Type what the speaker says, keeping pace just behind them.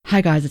Hi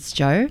guys, it's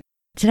Jo.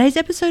 Today's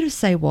episode of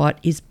Say What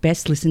is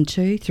best listened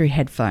to through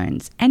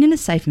headphones and in a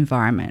safe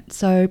environment,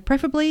 so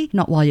preferably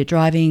not while you're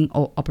driving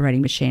or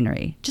operating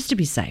machinery, just to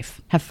be safe.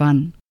 Have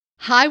fun.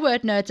 Hi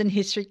word nerds and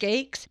history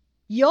geeks.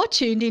 You're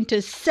tuned in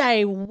to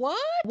Say What?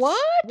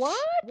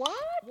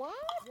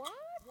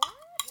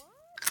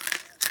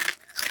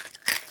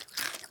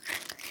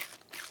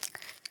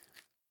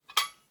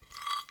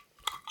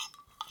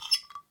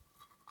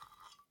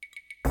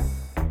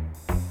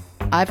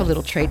 I have a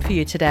little treat for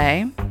you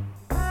today.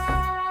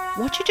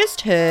 What you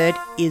just heard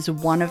is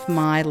one of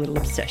my little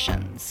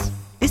obsessions.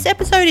 This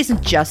episode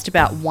isn't just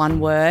about one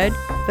word,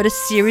 but a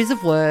series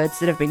of words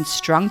that have been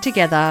strung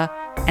together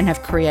and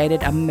have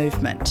created a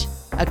movement,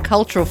 a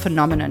cultural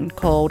phenomenon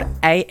called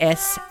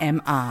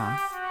ASMR.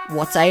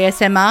 What's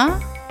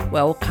ASMR?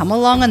 Well, come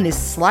along on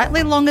this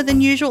slightly longer than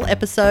usual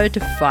episode to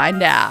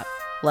find out.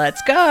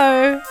 Let's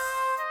go!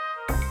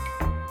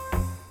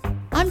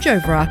 I'm Jo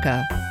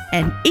Vraka,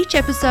 and each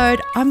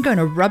episode I'm going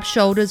to rub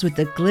shoulders with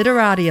the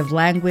glitterati of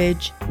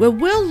language, where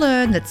we'll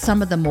learn that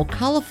some of the more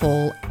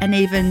colourful and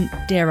even,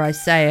 dare I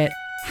say it,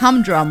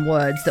 humdrum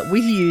words that we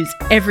use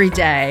every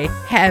day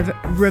have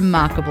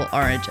remarkable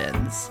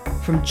origins.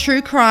 From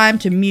true crime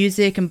to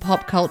music and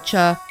pop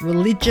culture,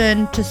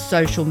 religion to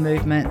social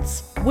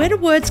movements. Where do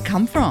words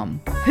come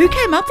from? Who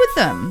came up with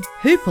them?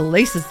 Who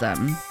polices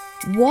them?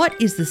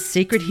 What is the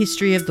secret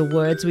history of the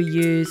words we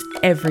use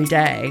every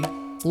day?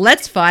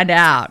 Let's find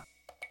out.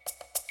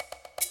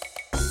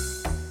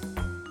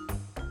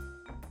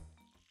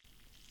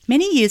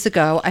 Many years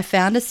ago, I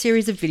found a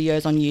series of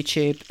videos on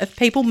YouTube of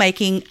people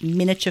making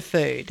miniature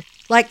food,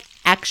 like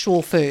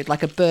actual food,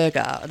 like a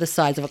burger the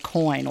size of a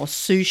coin or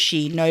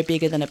sushi no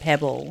bigger than a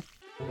pebble.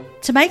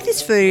 To make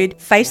this food,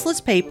 faceless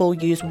people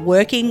use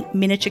working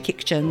miniature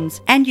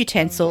kitchens and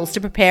utensils to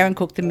prepare and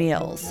cook the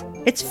meals.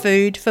 It's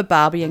food for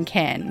Barbie and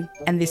Ken,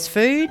 and this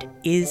food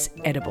is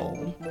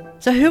edible.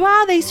 So who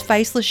are these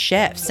faceless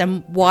chefs,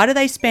 and why do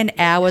they spend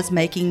hours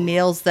making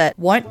meals that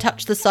won't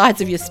touch the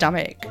sides of your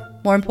stomach?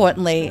 More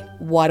importantly,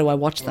 why do I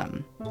watch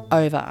them?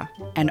 Over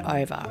and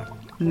over.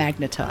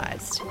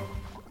 Magnetised.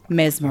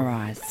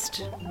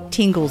 Mesmerised.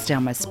 Tingles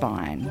down my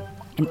spine.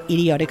 An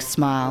idiotic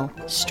smile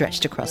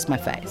stretched across my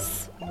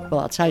face. Well,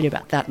 I'll tell you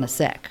about that in a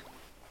sec.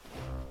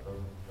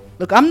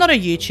 Look, I'm not a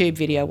YouTube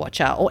video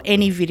watcher or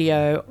any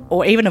video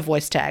or even a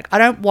voice tag. I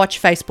don't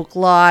watch Facebook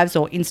Lives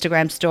or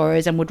Instagram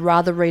stories and would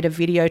rather read a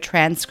video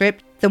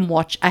transcript than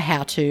watch a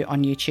how-to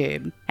on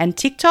YouTube. And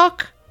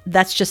TikTok,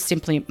 that's just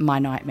simply my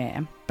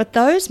nightmare. But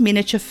those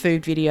miniature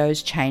food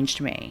videos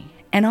changed me,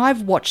 and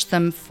I've watched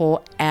them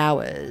for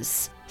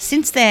hours.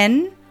 Since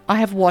then, I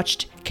have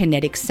watched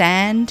kinetic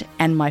sand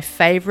and my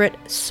favourite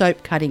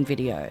soap cutting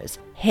videos,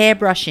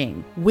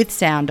 hairbrushing with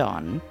sound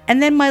on,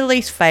 and then my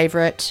least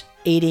favourite,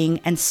 eating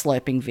and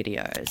slurping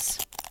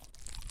videos.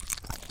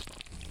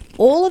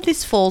 All of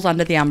this falls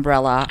under the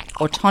umbrella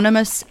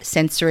Autonomous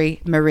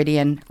Sensory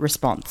Meridian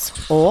Response,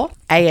 or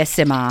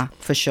ASMR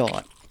for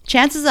short.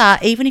 Chances are,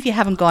 even if you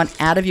haven't gone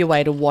out of your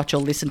way to watch or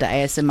listen to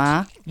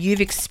ASMR, you've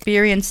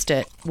experienced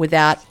it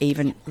without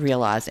even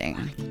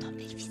realising.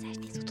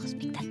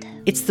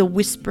 It's the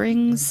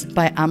whisperings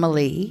by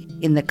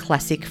Amélie in the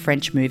classic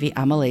French movie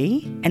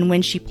Amélie, and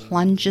when she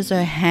plunges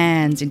her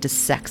hands into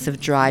sacks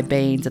of dry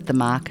beans at the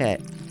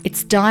market.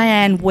 It's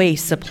Diane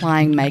Weiss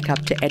applying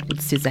makeup to Edward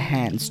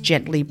Scissorhands,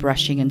 gently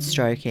brushing and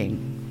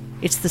stroking.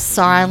 It's the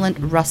silent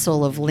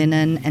rustle of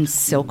linen and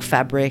silk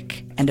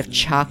fabric and of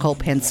charcoal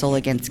pencil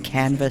against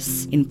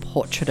canvas in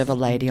Portrait of a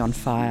Lady on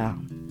Fire.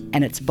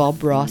 And it's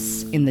Bob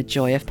Ross in The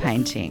Joy of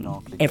Painting,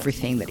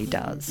 everything that he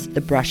does. The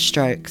brush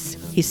strokes,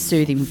 his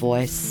soothing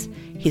voice,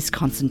 his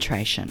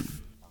concentration.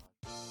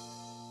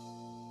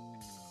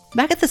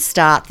 Back at the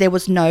start, there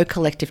was no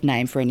collective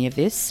name for any of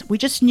this. We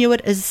just knew it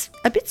as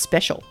a bit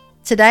special.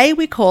 Today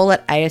we call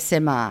it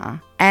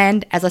ASMR,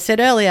 and as I said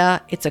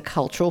earlier, it's a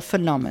cultural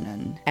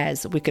phenomenon,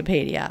 as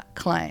Wikipedia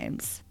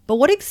claims. But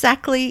what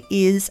exactly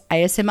is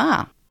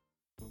ASMR?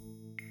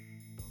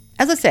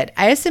 As I said,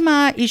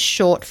 ASMR is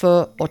short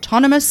for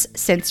Autonomous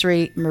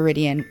Sensory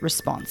Meridian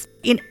Response.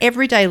 In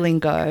everyday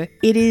lingo,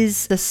 it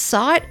is the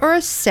sight or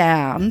a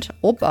sound,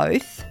 or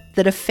both,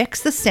 that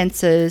affects the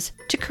senses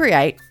to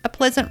create a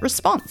pleasant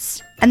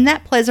response. And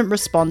that pleasant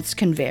response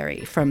can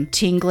vary from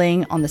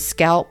tingling on the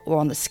scalp or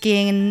on the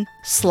skin,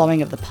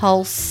 slowing of the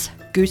pulse,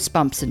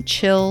 goosebumps and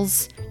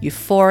chills,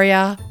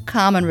 euphoria,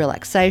 calm and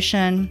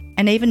relaxation,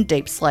 and even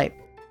deep sleep.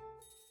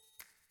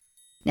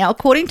 Now,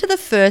 according to the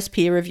first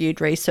peer-reviewed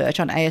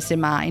research on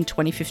ASMR in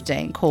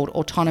 2015 called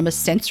Autonomous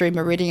Sensory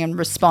Meridian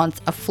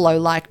Response, a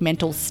Flow-Like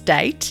Mental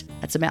State,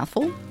 that's a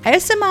mouthful,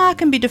 ASMR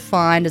can be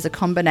defined as a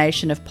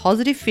combination of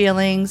positive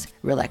feelings,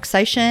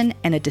 relaxation,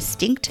 and a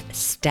distinct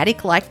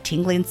static-like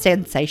tingling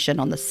sensation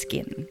on the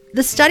skin.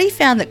 The study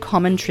found that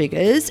common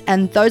triggers,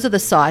 and those are the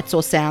sights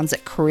or sounds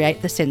that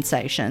create the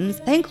sensations,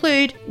 they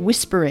include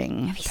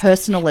whispering,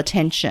 personal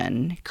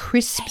attention,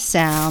 crisp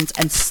sounds,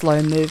 and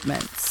slow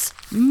movements.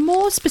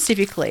 More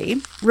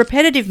specifically,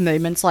 repetitive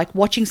movements like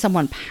watching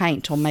someone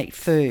paint or make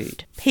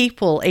food,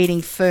 people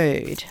eating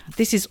food.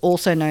 This is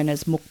also known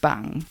as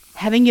mukbang.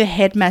 having your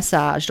head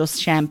massaged or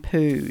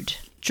shampooed,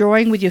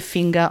 drawing with your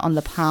finger on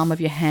the palm of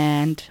your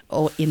hand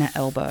or inner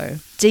elbow,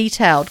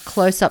 detailed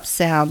close-up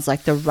sounds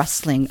like the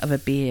rustling of a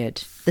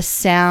beard, the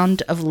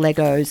sound of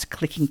Legos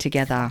clicking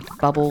together,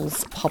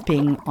 bubbles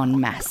popping en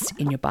masse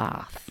in your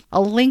bath.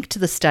 I'll link to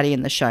the study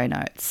in the show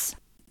notes.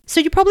 So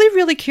you're probably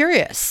really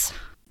curious.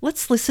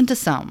 Let's listen to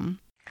some.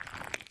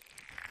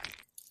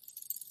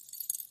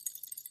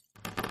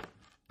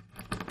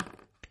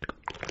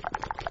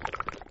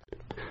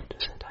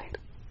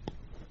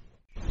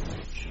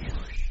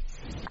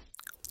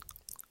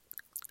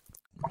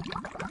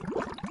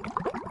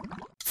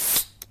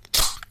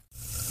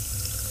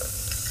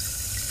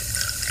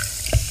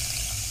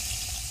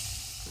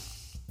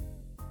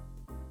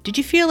 Did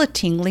you feel a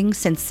tingling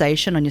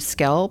sensation on your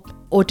scalp?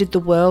 Or did the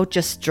world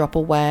just drop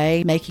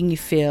away, making you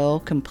feel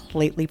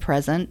completely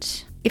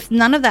present? If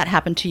none of that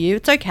happened to you,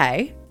 it's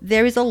okay.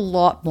 There is a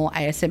lot more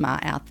ASMR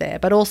out there,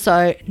 but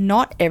also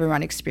not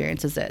everyone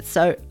experiences it.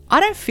 So I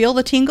don't feel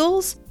the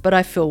tingles, but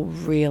I feel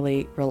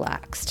really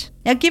relaxed.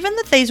 Now, given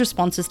that these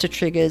responses to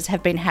triggers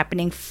have been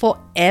happening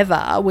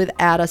forever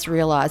without us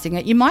realizing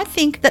it, you might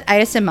think that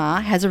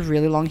ASMR has a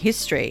really long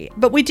history,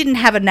 but we didn't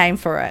have a name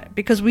for it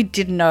because we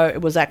didn't know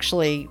it was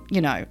actually,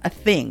 a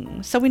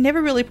thing. So we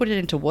never really put it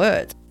into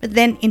words. But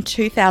then in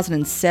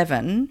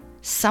 2007,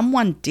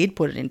 someone did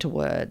put it into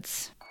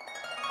words.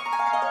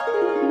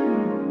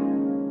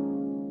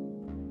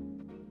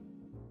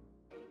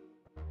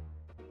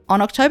 On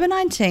October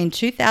 19,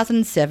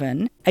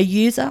 2007, a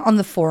user on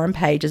the forum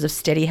pages of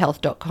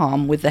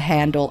steadyhealth.com with the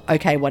handle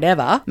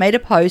OKWhatever made a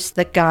post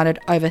that garnered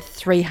over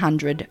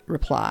 300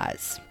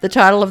 replies. The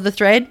title of the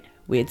thread,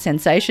 Weird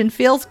Sensation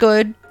Feels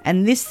Good,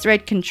 and this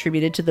thread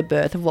contributed to the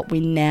birth of what we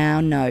now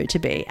know to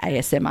be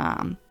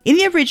ASMR. In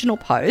the original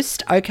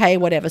post,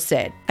 OKWhatever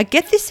said, I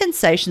get this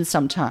sensation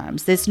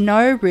sometimes. There's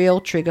no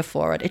real trigger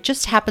for it. It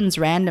just happens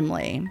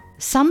randomly.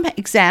 Some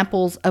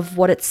examples of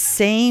what it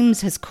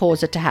seems has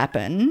caused it to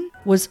happen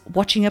was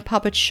watching a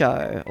puppet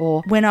show,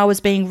 or when I was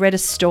being read a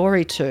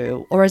story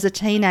to, or as a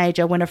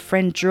teenager when a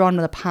friend drew on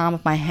the palm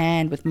of my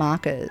hand with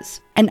markers.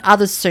 And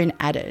others soon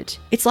added,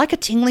 it's like a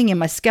tingling in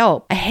my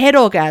scalp, a head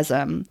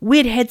orgasm,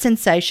 weird head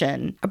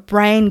sensation, a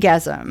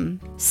braingasm.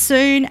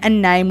 Soon a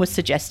name was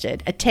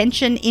suggested,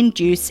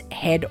 attention-induced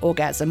head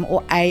orgasm,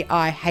 or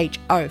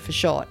AIHO for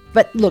short.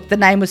 But look, the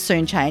name was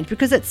soon changed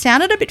because it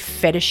sounded a bit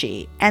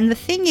fetishy. And the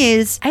thing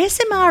is,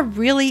 ASMR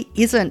really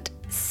isn't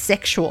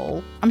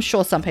sexual. I'm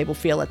sure some people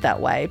feel it that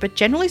way, but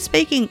generally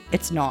speaking,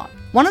 it's not.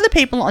 One of the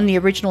people on the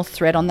original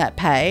thread on that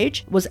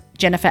page was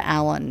Jennifer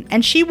Allen,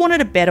 and she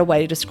wanted a better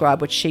way to describe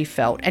what she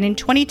felt. And in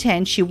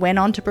 2010, she went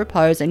on to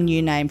propose a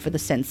new name for the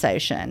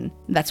sensation.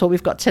 That's what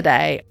we've got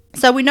today.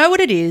 So we know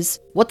what it is,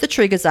 what the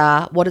triggers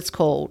are, what it's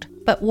called.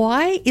 But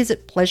why is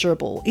it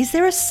pleasurable? Is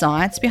there a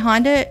science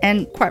behind it?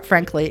 And quite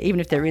frankly, even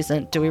if there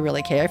isn't, do we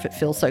really care if it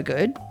feels so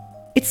good?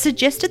 It's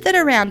suggested that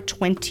around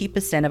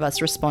 20% of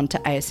us respond to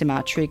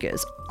ASMR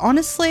triggers.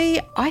 Honestly,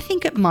 I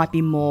think it might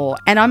be more,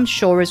 and I'm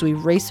sure as we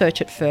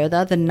research it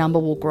further, the number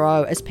will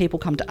grow as people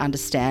come to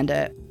understand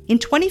it. In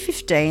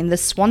 2015, the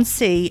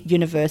Swansea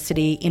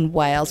University in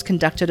Wales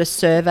conducted a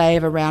survey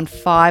of around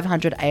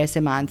 500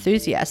 ASMR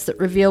enthusiasts that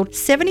revealed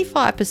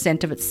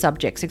 75% of its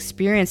subjects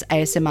experience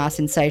ASMR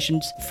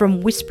sensations from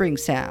whispering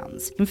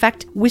sounds. In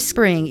fact,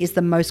 whispering is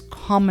the most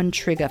common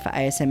trigger for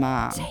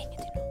ASMR.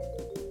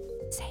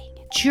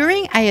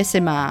 During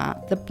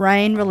ASMR, the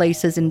brain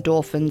releases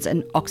endorphins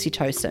and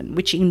oxytocin,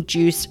 which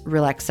induce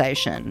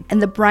relaxation,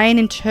 and the brain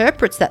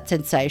interprets that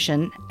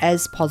sensation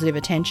as positive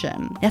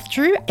attention. Now,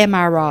 through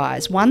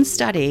MRIs, one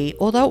study,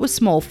 although it was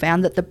small,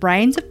 found that the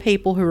brains of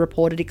people who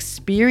reported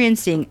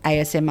experiencing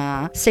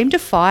ASMR seemed to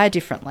fire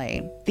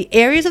differently. The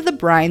areas of the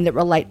brain that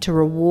relate to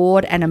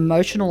reward and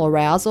emotional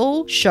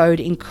arousal showed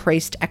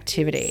increased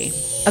activity.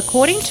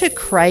 According to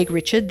Craig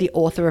Richard, the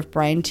author of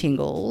Brain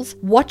Tingles,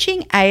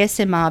 watching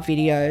ASMR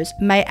videos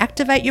may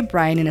activate your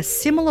brain in a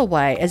similar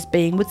way as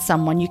being with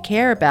someone you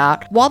care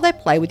about while they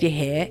play with your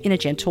hair in a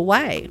gentle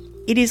way.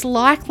 It is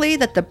likely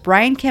that the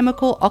brain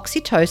chemical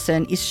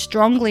oxytocin is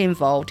strongly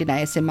involved in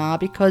ASMR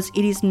because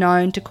it is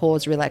known to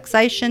cause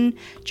relaxation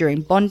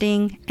during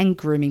bonding and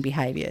grooming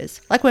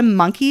behaviours. Like when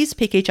monkeys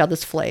pick each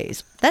other's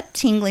fleas. That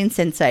tingling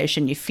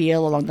sensation you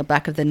feel along the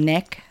back of the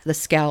neck, the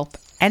scalp,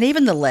 and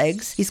even the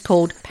legs is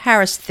called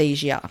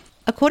paresthesia.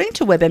 According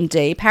to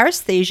WebMD,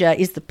 paresthesia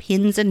is the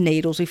pins and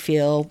needles you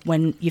feel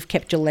when you've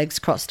kept your legs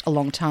crossed a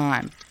long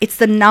time. It's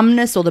the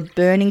numbness or the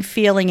burning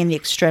feeling in the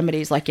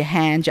extremities, like your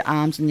hands, your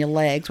arms, and your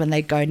legs when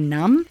they go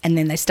numb and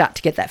then they start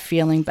to get that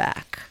feeling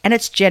back. And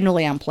it's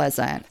generally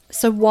unpleasant.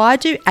 So why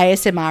do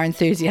ASMR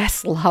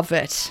enthusiasts love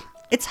it?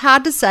 It's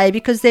hard to say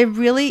because there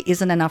really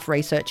isn't enough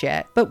research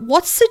yet. But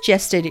what's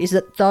suggested is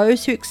that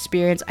those who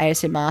experience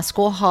ASMR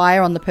score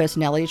higher on the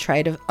personality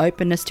trait of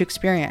openness to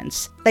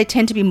experience. They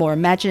tend to be more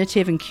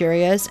imaginative and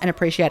curious and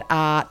appreciate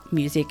art,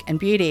 music, and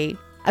beauty.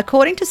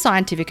 According to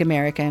Scientific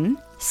American,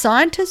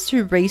 scientists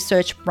who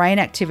researched brain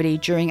activity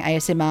during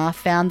ASMR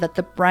found that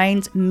the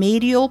brain's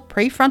medial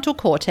prefrontal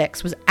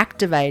cortex was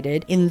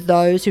activated in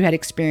those who had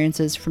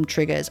experiences from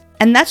triggers.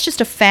 And that's just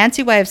a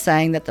fancy way of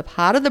saying that the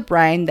part of the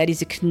brain that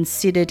is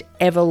considered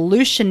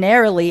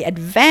evolutionarily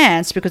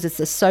advanced because it's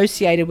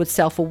associated with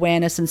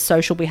self-awareness and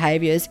social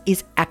behaviours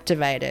is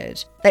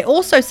activated. They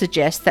also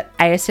suggest that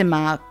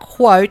ASMR,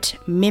 quote,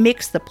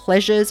 mimics the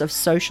pleasures of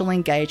social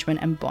engagement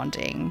and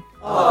bonding.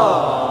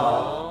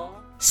 Aww.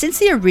 Since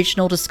the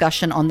original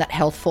discussion on that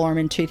health forum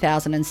in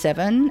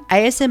 2007,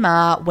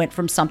 ASMR went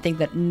from something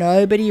that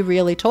nobody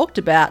really talked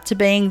about to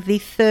being the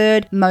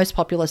third most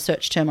popular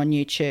search term on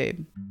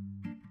YouTube.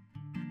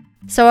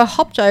 So I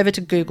hopped over to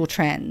Google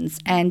Trends,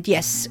 and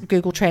yes,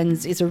 Google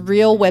Trends is a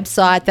real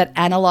website that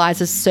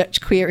analyses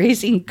search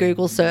queries in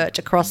Google search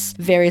across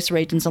various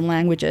regions and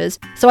languages.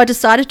 So I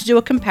decided to do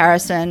a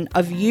comparison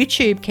of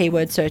YouTube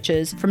keyword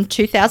searches from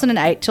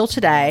 2008 till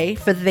today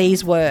for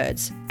these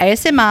words: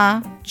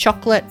 ASMR,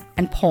 chocolate,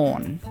 and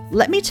porn.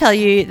 Let me tell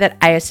you that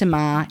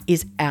ASMR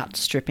is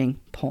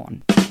outstripping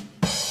porn.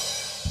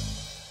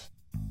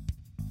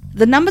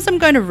 The numbers I'm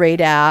going to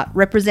read out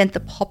represent the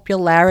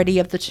popularity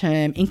of the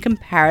term in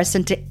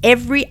comparison to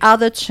every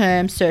other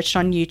term searched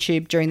on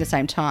YouTube during the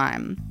same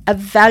time. A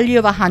value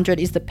of 100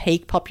 is the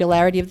peak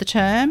popularity of the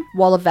term,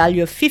 while a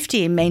value of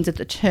 50 means that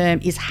the term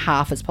is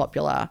half as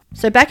popular.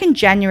 So back in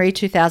January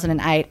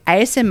 2008,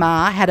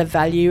 ASMR had a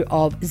value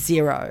of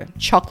 0.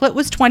 Chocolate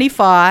was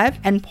 25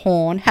 and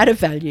porn had a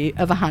value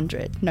of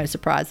 100. No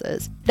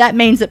surprises. That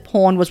means that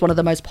porn was one of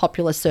the most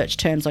popular search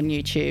terms on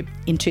YouTube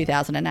in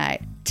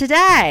 2008.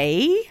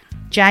 Today,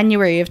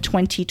 January of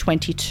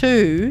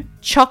 2022,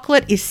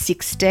 chocolate is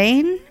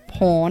 16,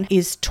 porn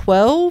is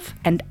 12,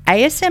 and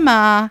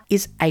ASMR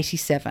is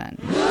 87.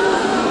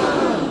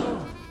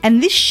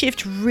 And this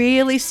shift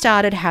really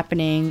started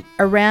happening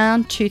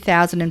around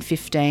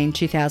 2015,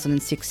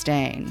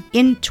 2016.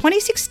 In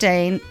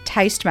 2016,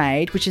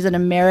 Tastemade, which is an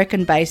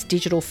American-based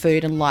digital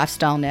food and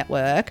lifestyle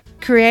network,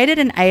 created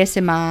an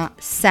ASMR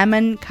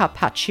salmon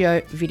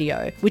carpaccio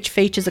video, which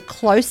features a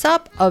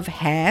close-up of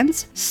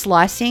hands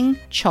slicing,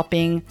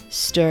 chopping,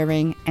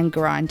 stirring, and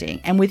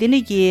grinding. And within a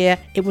year,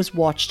 it was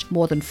watched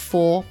more than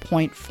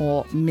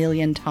 4.4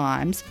 million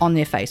times on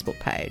their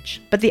Facebook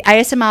page. But the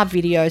ASMR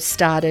video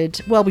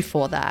started well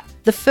before that.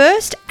 The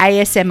first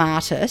ASMR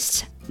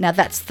artist, now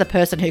that's the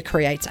person who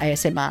creates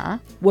ASMR,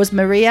 was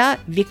Maria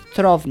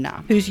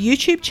Viktorovna, whose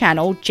YouTube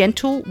channel,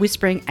 Gentle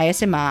Whispering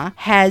ASMR,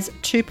 has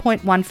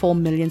 2.14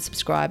 million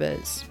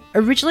subscribers.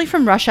 Originally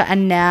from Russia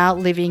and now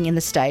living in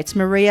the States,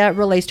 Maria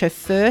released her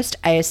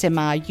first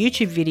ASMR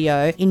YouTube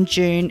video in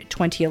June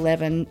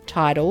 2011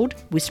 titled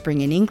Whispering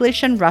in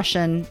English and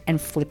Russian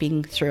and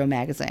Flipping Through a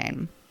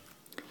Magazine.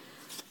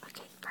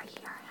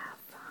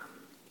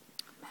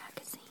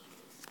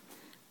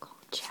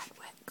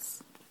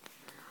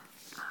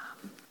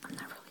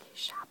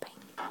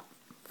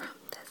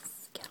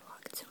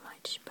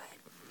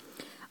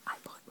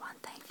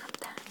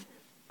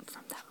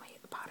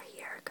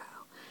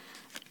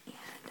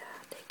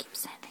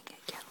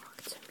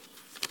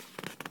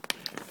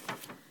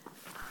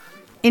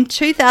 In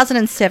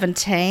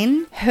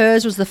 2017,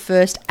 hers was the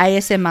first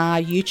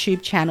ASMR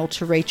YouTube channel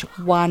to reach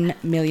 1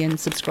 million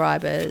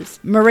subscribers.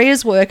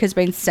 Maria's work has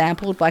been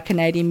sampled by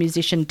Canadian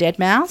musician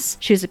Deadmau5.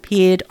 She's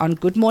appeared on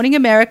Good Morning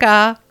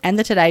America and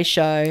The Today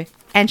Show,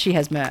 and she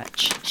has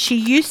merch. She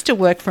used to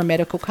work for a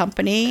medical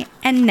company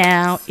and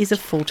now is a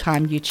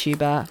full-time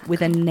YouTuber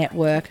with a net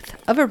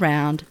worth of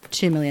around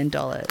 $2 million.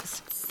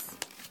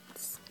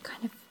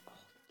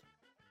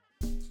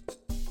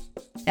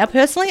 Now,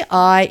 personally,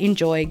 I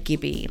enjoy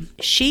Gibby.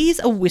 She's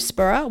a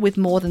whisperer with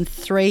more than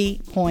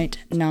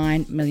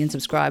 3.9 million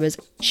subscribers.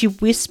 She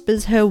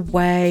whispers her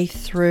way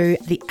through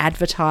the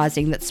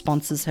advertising that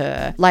sponsors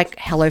her, like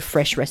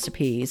HelloFresh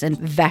recipes and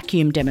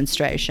vacuum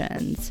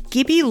demonstrations.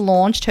 Gibby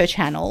launched her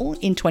channel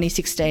in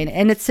 2016,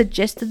 and it's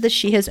suggested that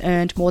she has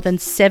earned more than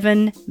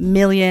 $7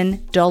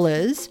 million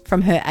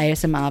from her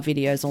ASMR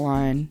videos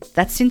alone.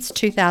 That's since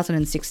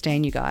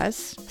 2016, you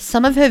guys.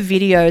 Some of her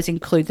videos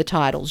include the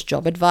titles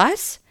Job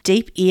Advice,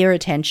 Deep Ear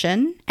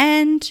Attention,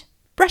 and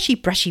Brushy,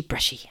 Brushy,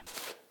 Brushy.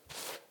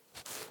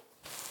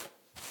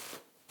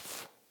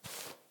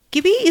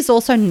 Gibby is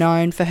also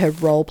known for her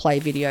roleplay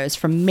videos,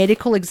 from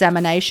medical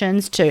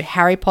examinations to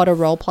Harry Potter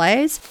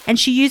roleplays, and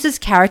she uses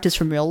characters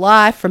from real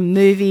life, from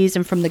movies,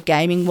 and from the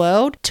gaming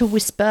world to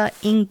whisper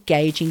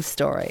engaging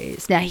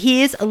stories. Now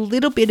here's a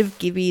little bit of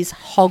Gibby's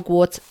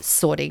Hogwarts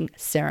sorting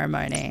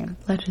ceremony.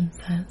 Legend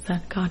says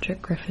that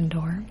Godric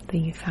Gryffindor,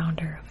 the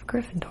founder of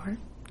Gryffindor,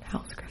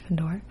 House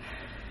Gryffindor,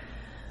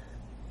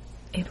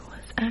 it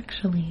was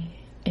actually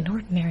an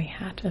ordinary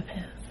hat of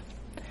his,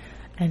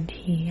 and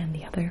he and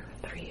the other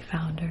 3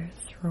 founders,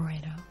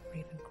 Rowena,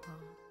 Ravenclaw.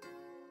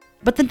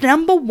 But the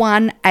number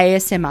one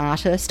ASM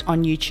artist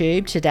on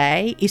YouTube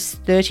today is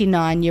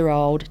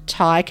 39-year-old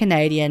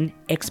Thai-Canadian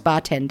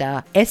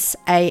ex-bartender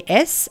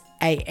SAS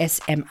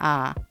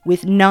ASMR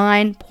with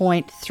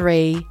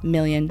 9.3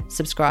 million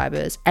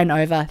subscribers and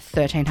over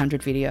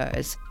 1,300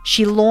 videos.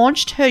 She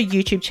launched her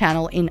YouTube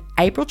channel in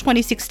April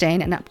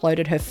 2016 and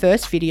uploaded her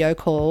first video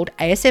called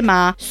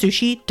ASMR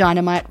Sushi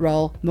Dynamite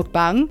Roll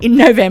Mukbang in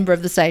November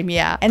of the same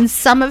year. And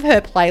some of her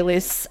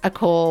playlists are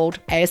called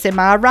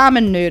ASMR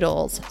Ramen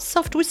Noodles,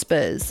 Soft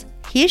Whispers.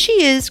 Here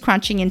she is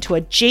crunching into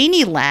a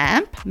genie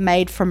lamp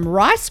made from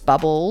rice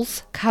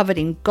bubbles covered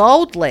in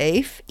gold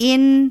leaf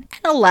in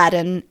an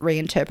Aladdin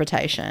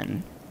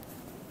reinterpretation.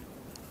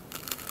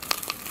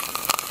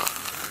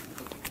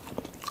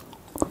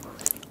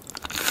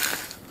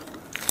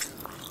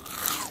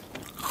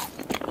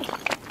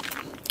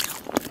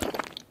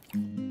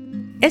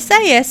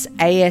 SAS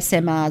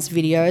ASMR's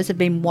videos have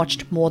been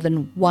watched more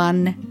than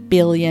 1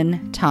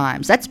 billion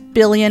times. That's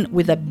billion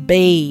with a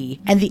B.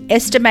 And the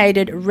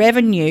estimated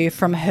revenue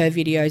from her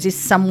videos is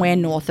somewhere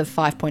north of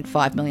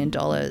 $5.5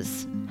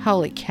 million.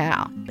 Holy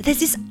cow. But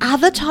there's this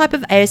other type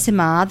of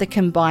ASMR that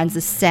combines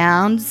the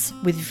sounds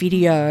with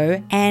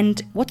video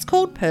and what's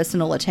called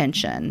personal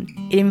attention.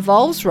 It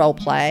involves role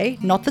play,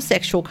 not the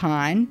sexual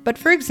kind, but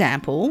for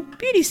example,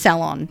 beauty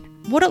salon.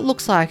 What it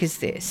looks like is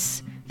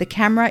this. The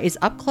camera is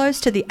up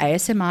close to the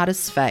ASMR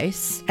artist's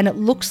face and it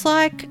looks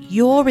like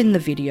you're in the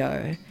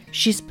video.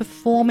 She's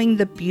performing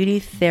the beauty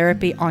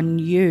therapy on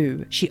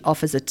you. She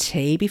offers a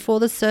tea before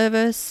the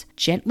service,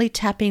 gently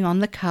tapping on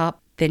the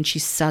cup. Then she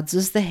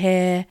suds the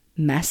hair,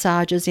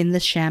 massages in the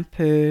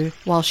shampoo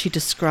while she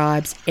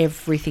describes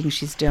everything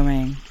she's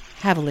doing.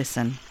 Have a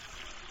listen.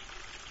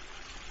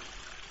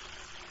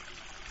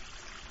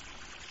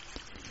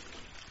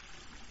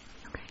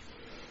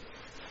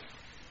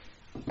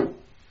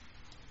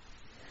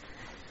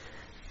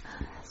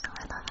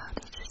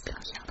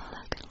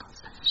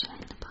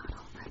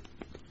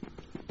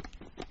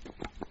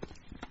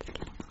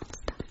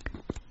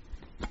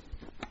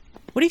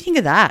 What do you think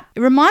of that? It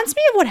reminds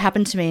me of what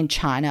happened to me in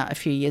China a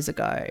few years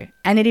ago,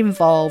 and it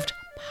involved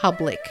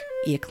public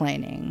ear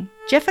cleaning.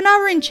 Jeff and I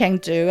were in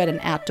Chengdu at an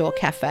outdoor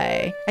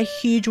cafe, a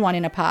huge one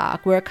in a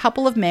park, where a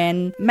couple of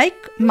men make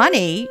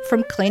money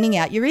from cleaning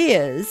out your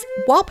ears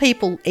while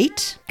people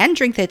eat and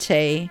drink their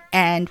tea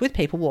and with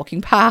people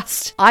walking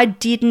past. I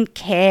didn't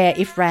care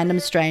if random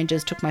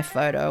strangers took my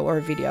photo or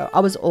a video. I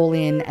was all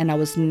in and I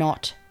was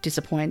not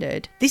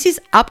disappointed. This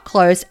is up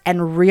close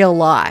and real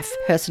life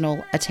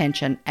personal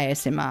attention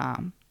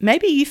ASMR.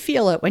 Maybe you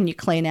feel it when you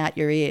clean out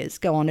your ears.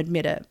 Go on,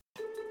 admit it.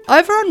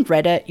 Over on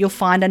Reddit, you'll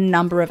find a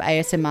number of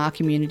ASMR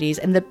communities,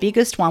 and the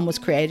biggest one was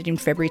created in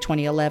February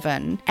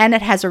 2011, and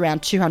it has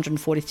around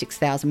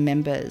 246,000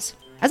 members.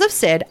 As I've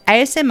said,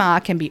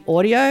 ASMR can be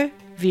audio,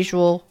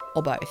 visual,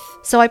 or both.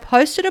 So I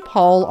posted a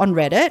poll on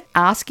Reddit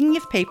asking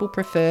if people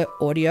prefer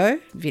audio,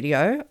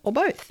 video, or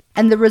both.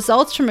 And the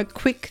results from a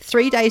quick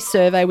 3-day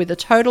survey with a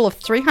total of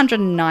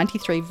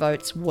 393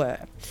 votes were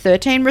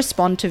 13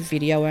 respond to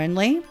video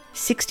only,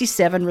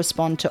 67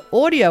 respond to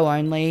audio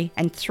only,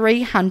 and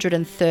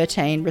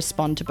 313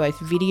 respond to both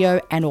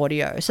video and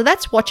audio. So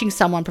that's watching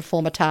someone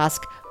perform a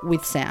task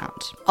with sound.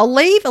 I'll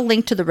leave a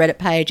link to the Reddit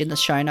page in the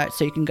show notes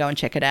so you can go and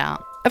check it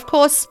out. Of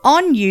course,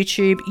 on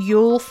YouTube,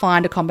 you'll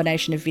find a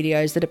combination of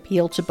videos that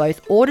appeal to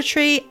both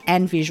auditory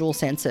and visual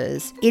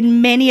senses.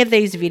 In many of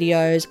these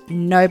videos,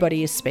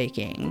 nobody is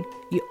speaking.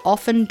 You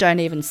often don't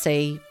even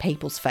see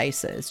people's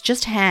faces,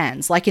 just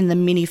hands, like in the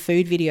mini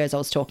food videos I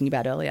was talking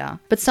about earlier.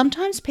 But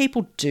sometimes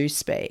people do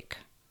speak,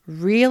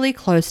 really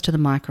close to the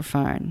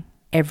microphone.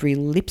 Every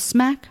lip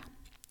smack,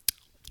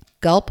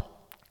 gulp,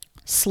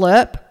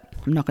 slurp,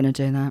 I'm not going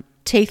to do that,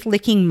 teeth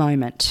licking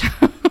moment.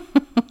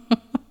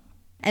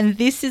 And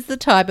this is the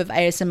type of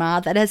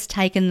ASMR that has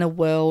taken the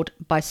world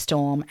by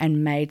storm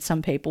and made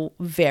some people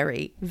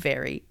very,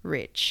 very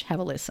rich. Have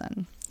a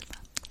listen.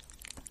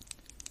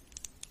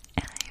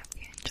 And I hope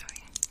you enjoy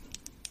it.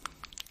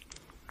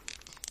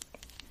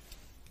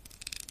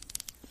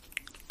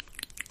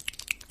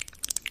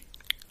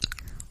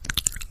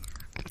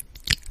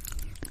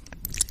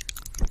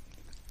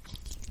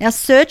 Now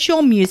search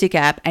your music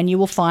app and you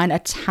will find a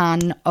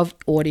ton of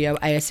audio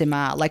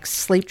ASMR, like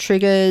sleep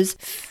triggers,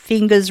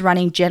 fingers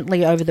running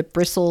gently over the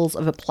bristles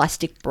of a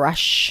plastic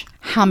brush,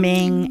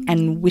 humming,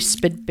 and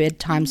whispered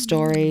bedtime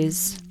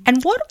stories.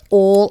 And what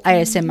all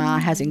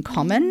ASMR has in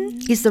common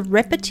is the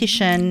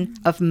repetition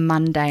of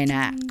mundane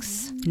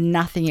acts.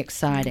 Nothing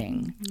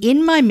exciting.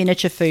 In my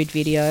miniature food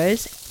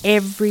videos,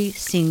 every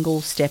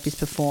single step is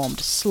performed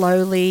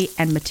slowly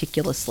and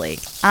meticulously.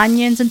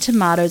 Onions and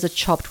tomatoes are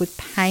chopped with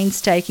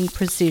painstaking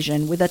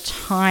precision with a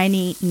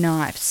tiny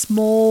knife.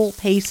 Small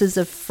pieces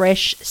of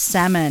fresh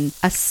salmon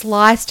are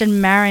sliced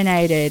and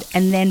marinated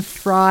and then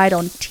fried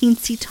on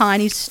teensy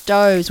tiny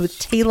stoves with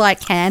tea-like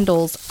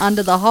candles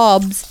under the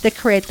hobs that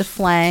create the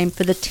flame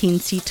for the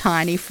teensy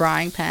tiny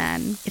frying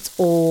pan. It's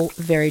all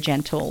very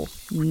gentle,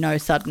 no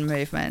sudden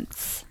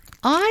movements.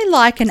 I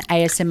liken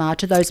ASMR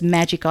to those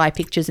magic eye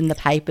pictures in the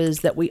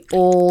papers that we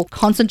all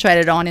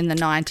concentrated on in the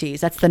 90s.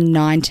 That's the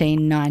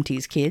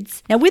 1990s,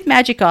 kids. Now, with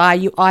magic eye,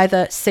 you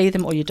either see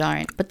them or you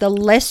don't. But the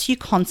less you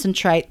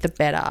concentrate, the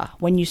better.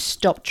 When you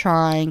stop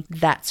trying,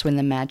 that's when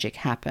the magic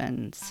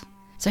happens.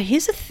 So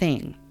here's the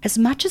thing. As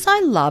much as I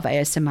love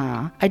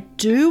ASMR, I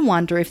do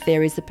wonder if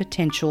there is the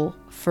potential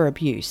for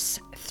abuse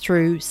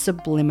through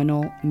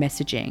subliminal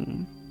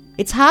messaging.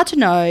 It's hard to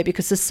know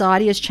because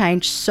society has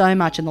changed so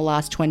much in the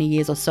last 20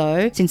 years or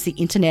so since the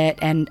internet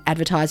and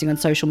advertising on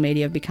social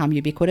media have become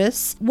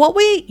ubiquitous. What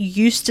we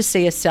used to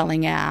see as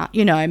selling out,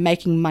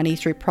 making money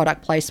through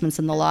product placements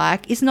and the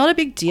like, is not a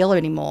big deal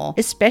anymore,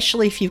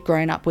 especially if you've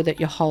grown up with it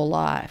your whole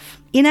life.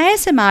 In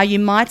ASMR, you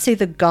might see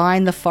the guy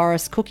in the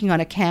forest cooking on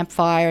a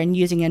campfire and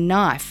using a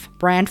knife,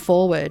 brand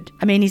forward.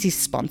 I mean, is he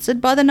sponsored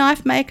by the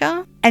knife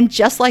maker? And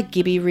just like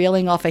Gibby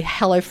reeling off a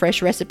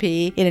HelloFresh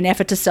recipe in an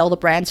effort to sell the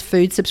brand's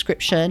food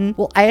subscription,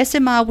 will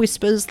ASMR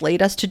whispers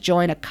lead us to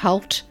join a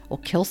cult or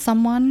kill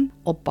someone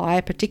or buy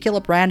a particular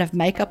brand of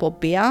makeup or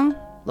beer?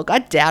 Look, I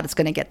doubt it's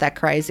going to get that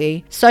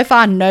crazy. So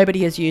far,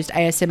 nobody has used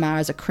ASMR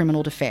as a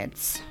criminal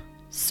defense.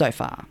 So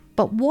far.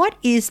 But what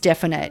is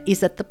definite is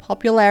that the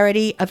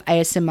popularity of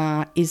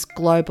ASMR is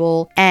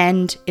global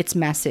and it's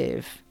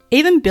massive.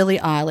 Even Billie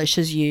Eilish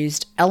has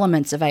used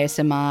elements of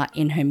ASMR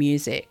in her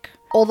music.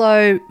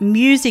 Although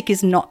music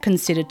is not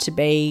considered to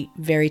be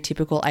very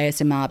typical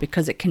ASMR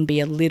because it can be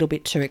a little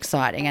bit too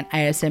exciting and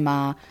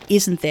ASMR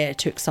isn't there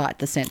to excite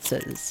the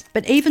senses.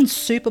 But even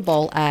Super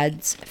Bowl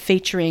ads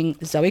featuring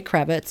Zoe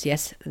Kravitz,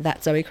 yes,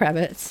 that's Zoe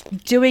Kravitz,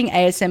 doing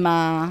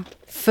ASMR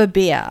for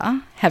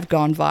beer have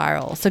gone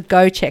viral. So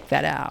go check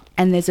that out.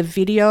 And there's a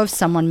video of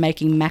someone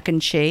making mac and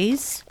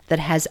cheese that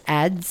has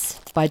ads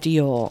by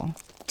Dior.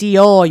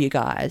 Dior, you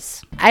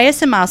guys.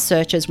 ASMR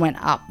searches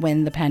went up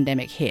when the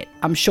pandemic hit.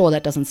 I'm sure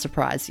that doesn't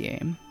surprise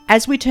you.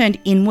 As we turned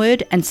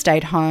inward and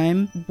stayed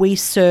home, we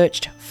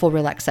searched for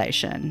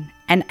relaxation.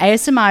 And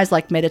ASMR is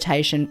like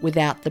meditation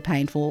without the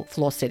painful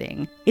floor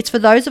sitting. It's for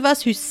those of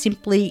us who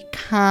simply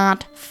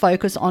can't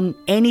focus on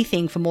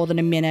anything for more than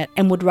a minute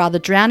and would rather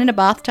drown in a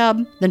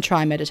bathtub than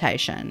try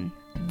meditation.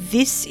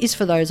 This is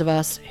for those of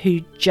us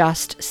who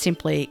just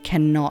simply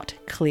cannot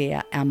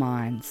clear our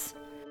minds.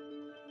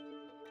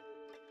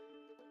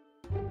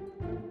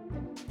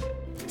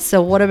 So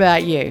what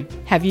about you?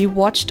 Have you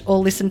watched or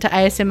listened to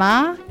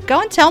ASMR? Go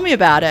and tell me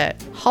about it.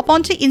 Hop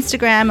onto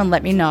Instagram and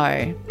let me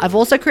know. I've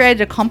also created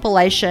a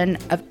compilation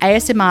of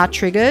ASMR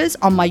triggers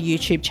on my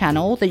YouTube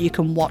channel that you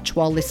can watch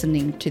while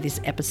listening to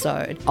this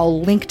episode.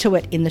 I'll link to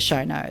it in the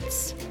show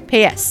notes.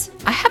 P.S.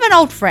 I have an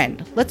old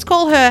friend. Let's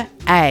call her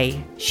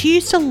A. She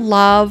used to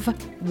love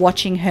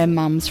watching her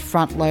mum's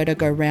front loader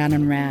go round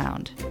and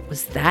round.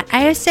 Was that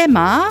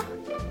ASMR?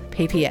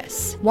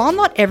 PPS. While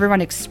not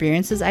everyone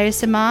experiences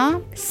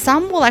ASMR,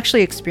 some will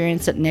actually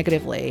experience it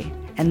negatively.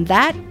 And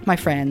that, my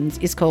friends,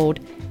 is called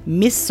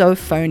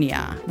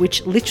misophonia,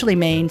 which literally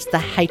means the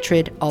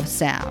hatred of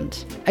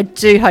sound. I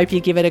do hope you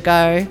give it a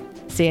go.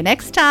 See you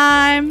next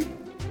time.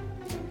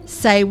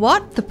 Say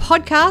What? The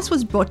podcast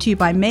was brought to you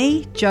by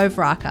me, Jo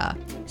Vraka.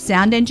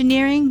 Sound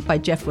engineering by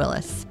Jeff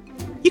Willis.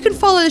 You can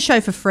follow the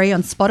show for free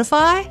on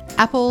Spotify,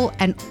 Apple,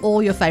 and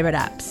all your favourite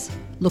apps.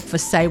 Look for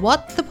Say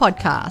What? The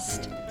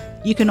podcast.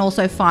 You can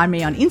also find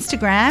me on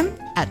Instagram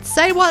at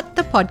Say What?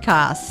 The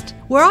podcast,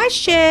 where I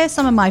share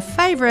some of my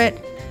favourite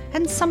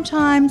and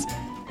sometimes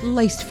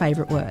least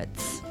favourite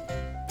words.